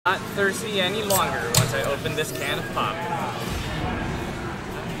Not thirsty any longer once I open this can of pop.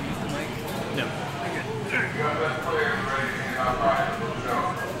 No.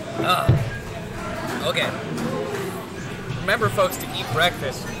 Okay. Remember, folks, to eat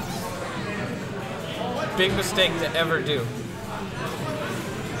breakfast. Big mistake to ever do.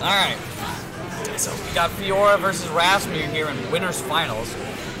 Alright. So we got Fiora versus Raftsmew here in winners finals.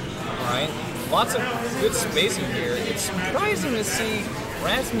 Alright. Lots of good spacing here. It's surprising to see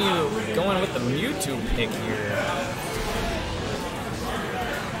Raftsmew going with the Mewtwo pick here.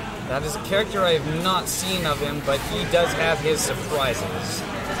 That is a character I have not seen of him, but he does have his surprises.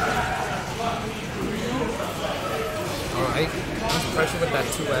 Alright, nice pressure with that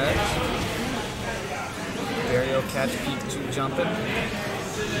 2-edge. Barrier catch Pikachu jumping.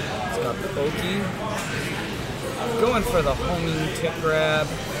 He's got Pokken. Going for the homing kick grab.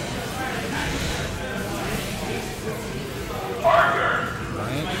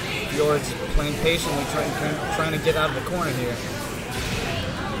 Right. Fiora's playing patiently, trying to get out of the corner here.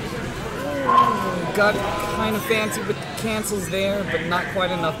 Got kind of fancy with the cancels there, but not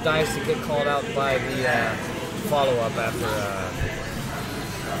quite enough dice to get called out by the follow-up after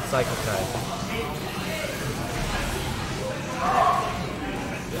Cycle Type.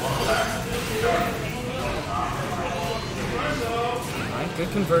 Alright,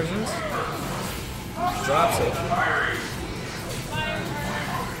 good conversions. Drops it.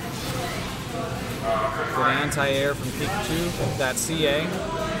 Good anti-air from Pikachu, that CA.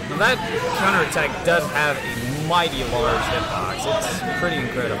 Now that counterattack does have a mighty large hitbox. It's pretty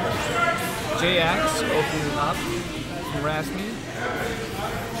incredible. J-Axe opening up from Raftsmew.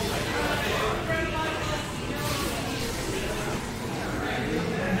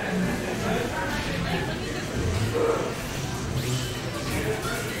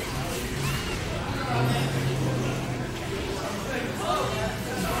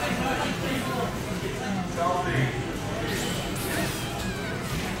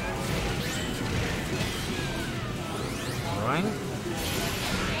 Alright.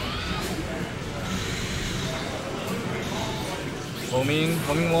 Homing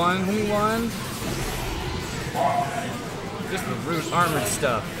one. Just the root armored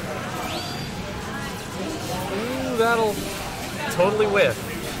stuff. Ooh, that'll totally whiff.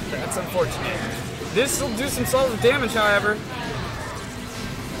 That's unfortunate. This will do some solid damage, however.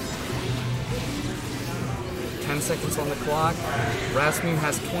 10 seconds on the clock. Raftsmew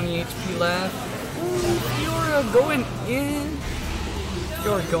has 20 HP left. Fiora going in.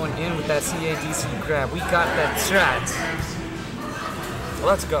 Fiora going in with that CADC grab. We got that shot.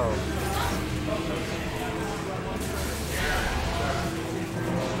 Let's go.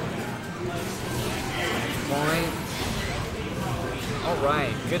 Point.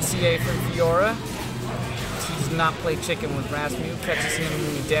 Alright, good CA from Fiora. She does not play chicken with Raftsmew. Catches him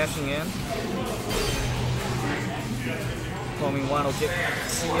dashing in. Foaming one will get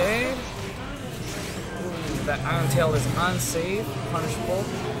CA'd. That Iron Tail is unsafe, punishable.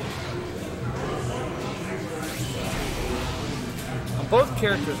 Both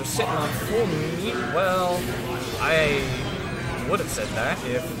characters are sitting on full meat. Well, I would have said that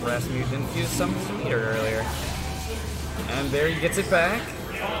if Raftsmew didn't use some meter earlier. And there he gets it back.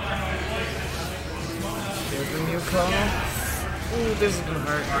 There's the Mew call. Ooh, this is gonna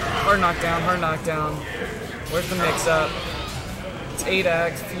hurt. Hard knockdown. Where's the mix-up? It's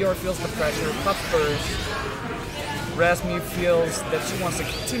 8-Axe. Fiora feels the pressure. Puff burst. Raftsmew feels that she wants to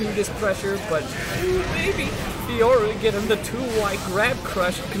continue this pressure, but maybe Fiora get him the 2-Y grab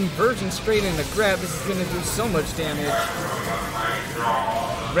crush conversion straight into grab. This is going to do so much damage.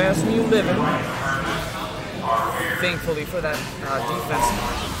 Raftsmew living. Thankfully for that defense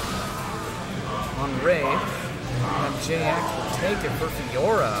on Ray. And J-Axe will take it for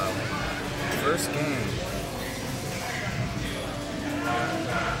Fiora. First game.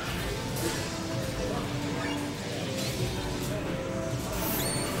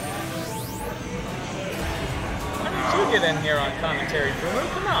 You get in here on commentary, Bruno.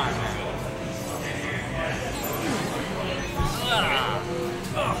 Come on, man.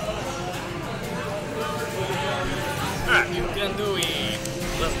 Alright, you can do it.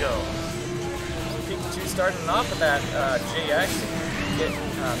 Let's go. Pikachu starting off with that J-Axe. Get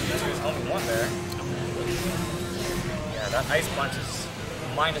Pikachu's only one there. Yeah, that Ice Punch is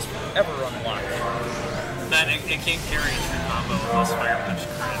minus forever unlocked. That it can't carry through combo with those Fire Punch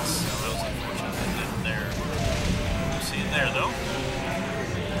crits, so that was unfortunate there. There though,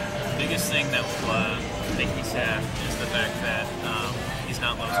 biggest thing that will make me sad is the fact that he's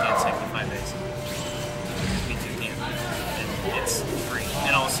not low state 65 days. Me too can't. It's free,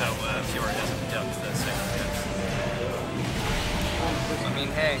 and also Fiora doesn't deduct the second. I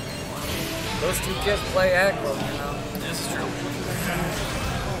mean, hey, those two kids play aggro, you know? This is true.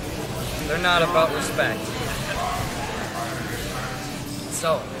 They're not about respect.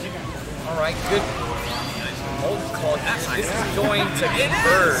 So, alright, good. Hold call. This is going to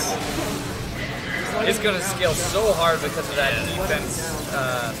convert. It's going to scale so hard because of that defense,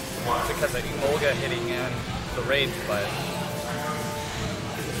 because of Emolga hitting and the rage, but...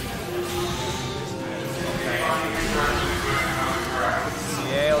 Okay.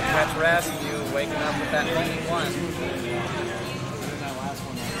 CA will catch Raftsmew, waking up with that only one.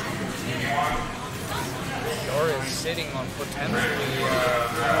 Fiora is sitting on potentially,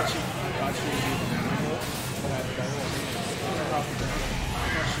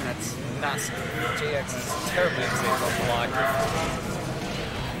 that's not JX is terribly unsafe on block.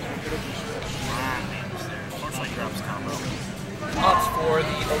 Unfortunately, drops combo. Opts for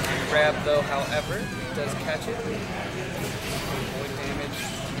the OG grab though, however, does catch it. Avoid damage.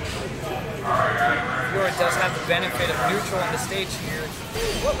 Fiora does have the benefit of neutral on the stage here.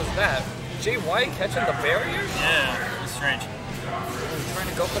 Ooh, what was that? JY catching the barrier? Yeah, it's strange. Trying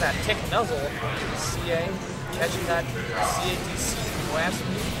to go for that tick nuzzle. CA catching that CADC from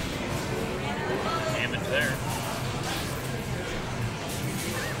Raftsmew. Damage there.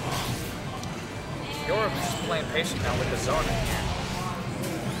 Fiora just playing patient now with the zone in here.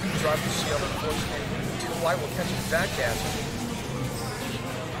 Drop the shield, unfortunately. 2Y will catch his backdash.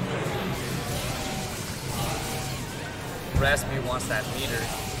 Raftsmew wants that meter.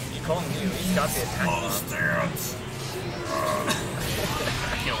 You call him Mew, he's got the attack on.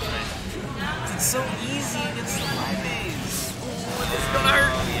 Kills me. It's so easy against the live-base. It's gonna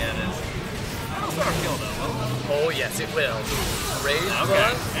hurt. Oh, yeah, it is. It's gonna kill though. Oh yes, it will. Rage Okay.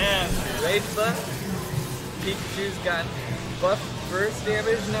 buff. And Rage buff. Pikachu's got buff burst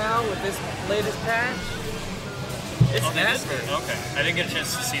damage now with this latest patch. It's nasty. Okay. I didn't get a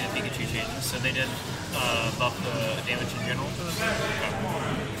chance to see the Pikachu changes, so they did buff the damage in general.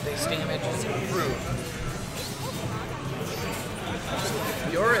 Base damage is improved.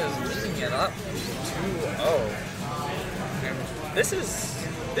 Fiora is leading it up 2-0. And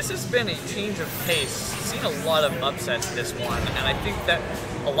this has been a change of pace. Seen a lot of upsets this one, and I think that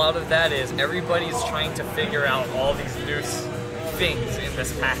a lot of that is everybody's trying to figure out all these new things in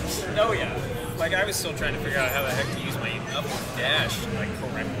this patch. Oh yeah. Like I was still trying to figure out how the heck to use my up dash like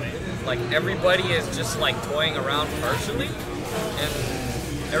correctly. Like everybody is just like toying around partially, and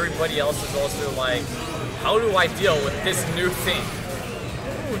everybody else is also like, how do I deal with this new thing?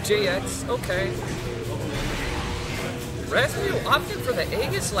 Ooh, JX, okay. Raftsmew opted for the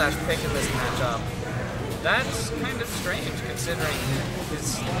Aegislash pick in this matchup. That's kind of strange considering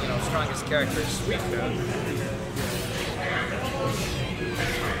his, strongest character is Sweet Food.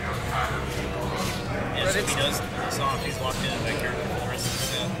 Yeah, so if he does this off, he's locked into that character for the rest of the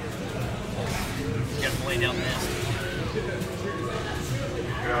set. You gotta lay down this.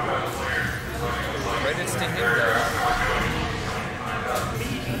 Credits to him though.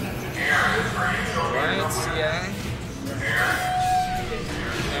 Right, CI.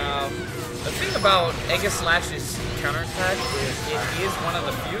 Now, the thing about Aegislash's counterattack is it is one of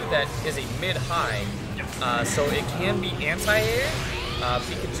the few that is a mid-high. So it can be anti-air.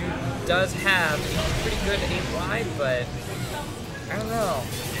 Pikachu does have a pretty good aim wide, but I don't know.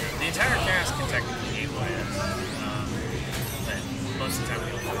 The entire cast can technically aim wide, but most of the time we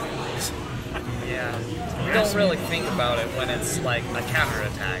don't. Yeah, we don't really think about it when it's like a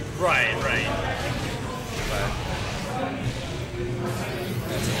counterattack. Right. But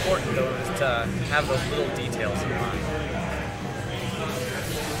it's important though to have those little details in mind.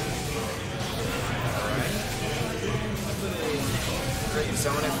 Alright. Great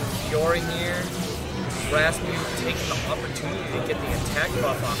zone it from Fiora here. Raftsmew taking the opportunity to get the attack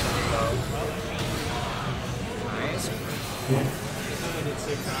buff off him though. Nice.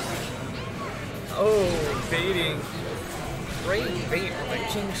 Oh, baiting. Great bait with a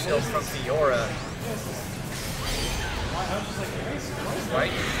King Shield from Fiora.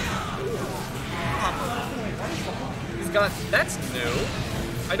 Right? He's got, that's new.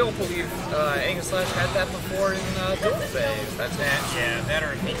 I don't believe Aegislash had that before in Dual Phase. That's that. Yeah, that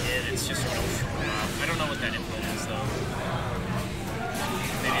or if he did, it's just sort of I don't know what that input is though.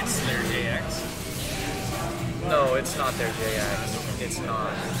 Maybe it's their JX? No, it's not their JX. It's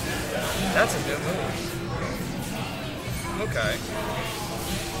not. That's a good move. Okay.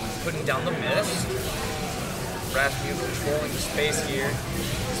 Putting down the miss. Raftsmew controlling the space here.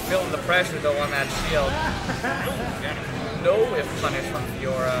 He's feeling the pressure though on that shield. No if punish from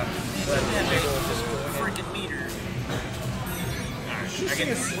Fiora. But big ol' just freaking meter. Alright,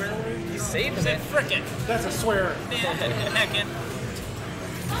 he's saving it. Frickin'. That's a swear. Heckin'.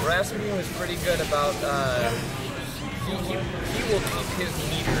 Raftsmew is pretty good about, he will keep his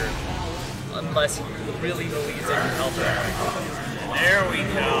meter unless he really believes it can help him. There we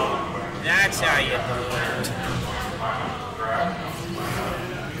go. That's how you do it.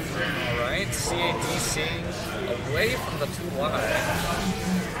 Alright, CADC away from the 2Y.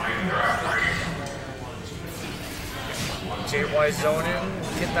 JY zone in,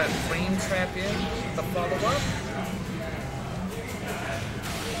 get that flame trap in, the follow-up.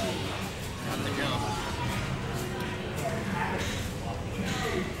 On the jump.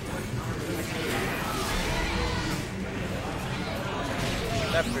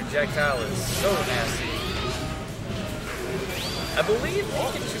 That projectile is so nasty. I believe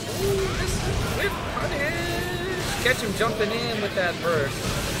Pikachu. Ooh, this whip punish. Catch him jumping in with that burst.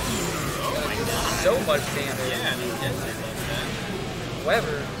 Oh my god. So much damage. Yeah, he definitely does that.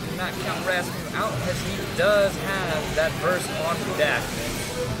 However, do not count Raftsmew out because he does have that burst on deck.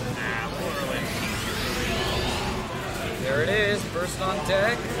 Ah, literally. There it is, burst on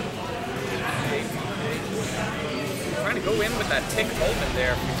deck. Trying to go in with that tick moment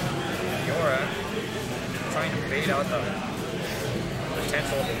there for Fiora. Trying to bait out the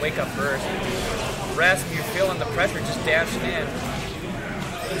potential of a wake-up burst. Raftsmew feeling the pressure, just dashing in.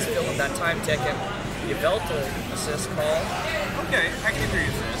 He's feeling that time ticket. Yveltal assist call. Okay, I can agree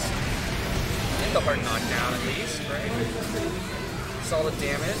with this. In the hard knockdown at least, right? Solid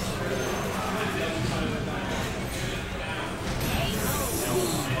damage.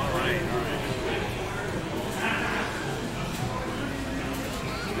 Alright.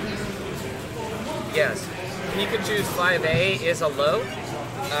 Yes, Pikachu's 5A is a low,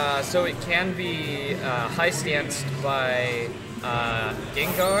 so it can be high stanced by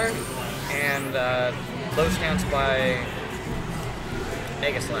Gengar and low stanced by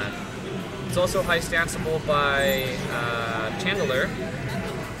Aegislash. It's also high stanceable by Chandler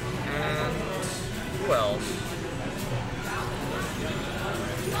and who else?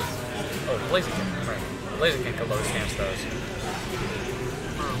 Oh, Blaziken. Right, Blaziken can low stance those.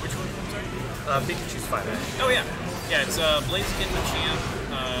 Which one? I'm sorry? Pikachu's 5A. Oh yeah. Yeah, it's Blaziken, Machamp,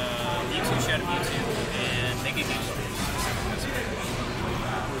 Mewtwo, Shadow Mewtwo, and Mega Mewtwo.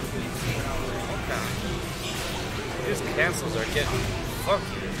 Okay. These cancels are getting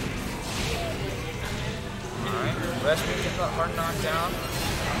funky. Alright, Raftsmew gets that hard knockdown.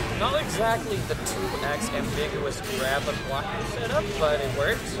 Not exactly the 2x ambiguous grab and blocking setup, but it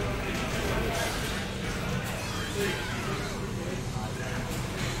works.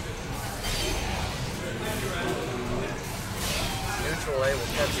 Neutral A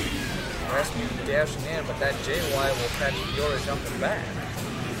will catch Raftsmew dashing in, but that JY will catch Fiora jumping back.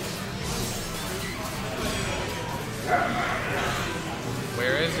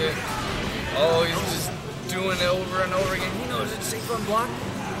 Where is it? Oh, he's just doing it over and over again. He knows it's safe on block.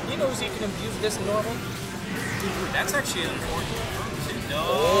 He knows he can abuse this normal. That's actually important. No.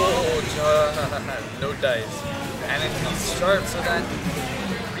 Oh, John. No dice. And it he's sharp, so that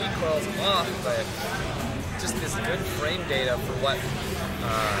recoil's off, but just this good frame data for what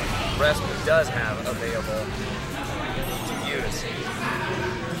Raftsmew does have available to use.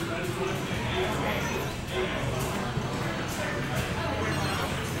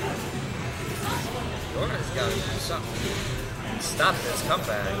 Fiora's got to do something. Stop this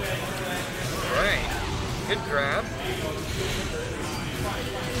comeback. Right. Good grab.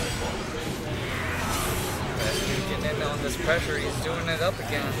 Raftsmew getting in on this pressure. He's doing it up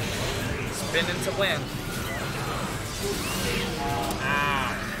again. Spinning to win.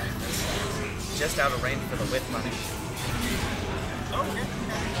 Ah. Just out of range for the whip punish. Okay.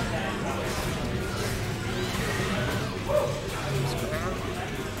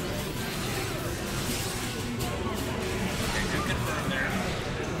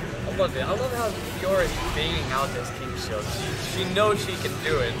 I love it. I love how Fiora is baiting out this King Shield. She knows she can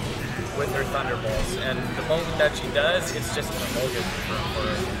do it with her Thunderbolts, and the moment that she does, it's just an emulsion for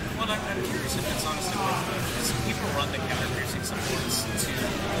her. Well, I'm curious if it's honestly because people run the counter piercing supports to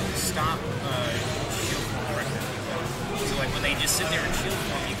stop shield form directly. So like when they just sit there in shield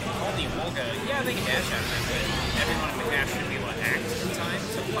form, you can call the Emolga. Yeah, they can dash after it, but everyone in the dash should be able to act in time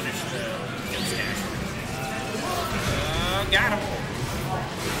to punish the Ghost Dash. Got him.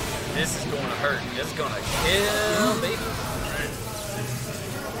 This is going to hurt. This is going to kill, baby.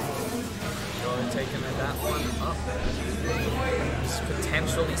 Fiora taking that one up. This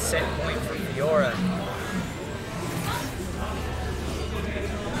potentially set point for Fiora.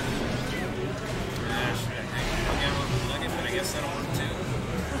 But I guess that'll work too.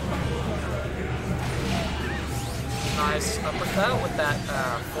 Nice uppercut with that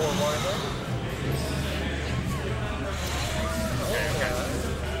 4-1. Okay.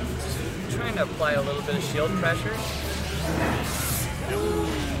 to apply a little bit of shield pressure. Ooh,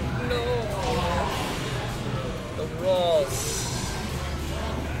 no.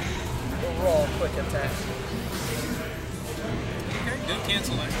 The raw quick attack. Okay, good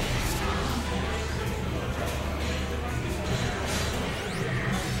cancel there.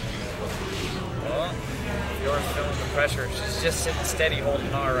 Well, Fiora's feeling the pressure. She's just sitting steady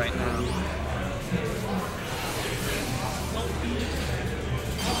holding R right now.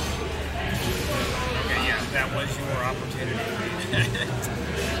 Okay, yeah, that was your opportunity.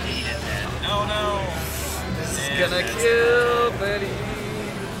 Needed that. Oh no! This is gonna kill Betty.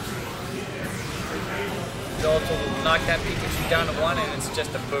 Ultra will knock that Pikachu down to 1 and it's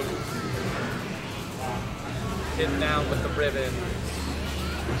just a boot. Hit down with the ribbon.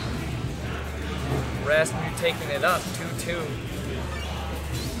 Raftsmew taking it up, 2-2.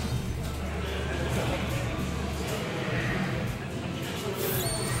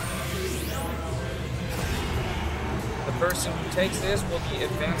 The person who takes this will be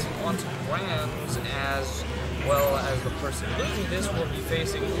advancing onto Grands, as well as the person losing this will be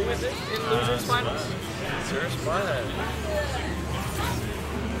facing, who is it in Losers Finals? Sir Splat.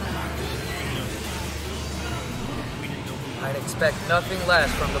 I'd expect nothing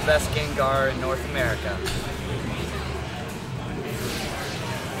less from the best Gengar in North America.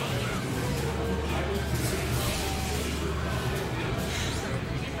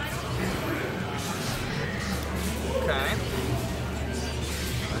 Okay.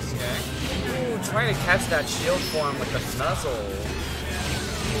 Ooh, trying to catch that shield form with the Nuzzle.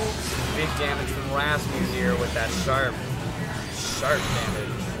 Big damage from Raftsmew here with that sharp damage.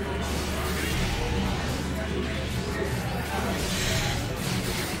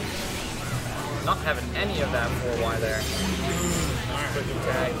 Not having any of that 4Y there. Quick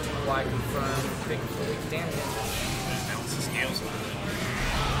attack, 2Y confirmed, big damage. Bounce the scales.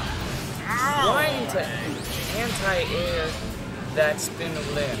 Trying to anti-air that spin of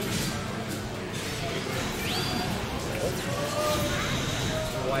limb.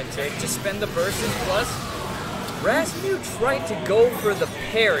 Wide take to spend the bursts plus. Raftsmew tried to go for the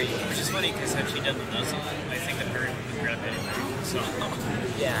parry. Which is funny because had she done the nuzzle, I think the parry would have been grabbed anyway. So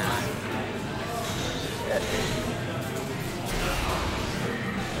yeah.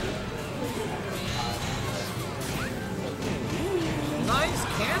 Nice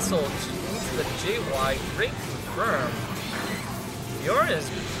cancel. She moves the JY. Great confirm. Fiora is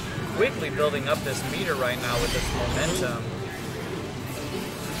quickly building up this meter right now with this momentum.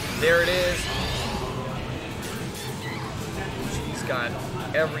 There it is. She's got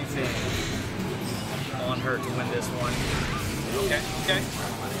everything on her to win this one. okay.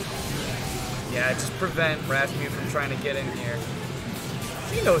 Yeah, just prevent Raftsmew from trying to get in here.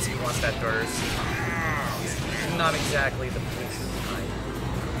 He knows he wants that burst. He's not exactly the place type.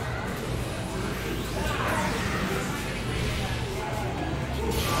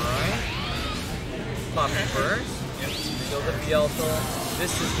 Alright. Popping burst. Build up the Alto.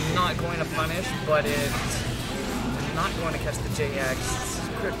 This is not going to punish, but it's not going to catch the JX.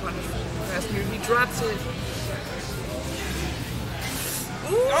 Crit punish for Raftsmew. He drops it.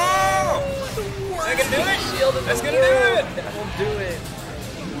 Ooh, Oh! Is that gonna do it? That's gonna do it! That will do it.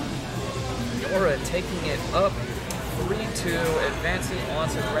 Fiora taking it up 3-2, advancing on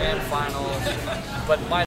to grand finals, but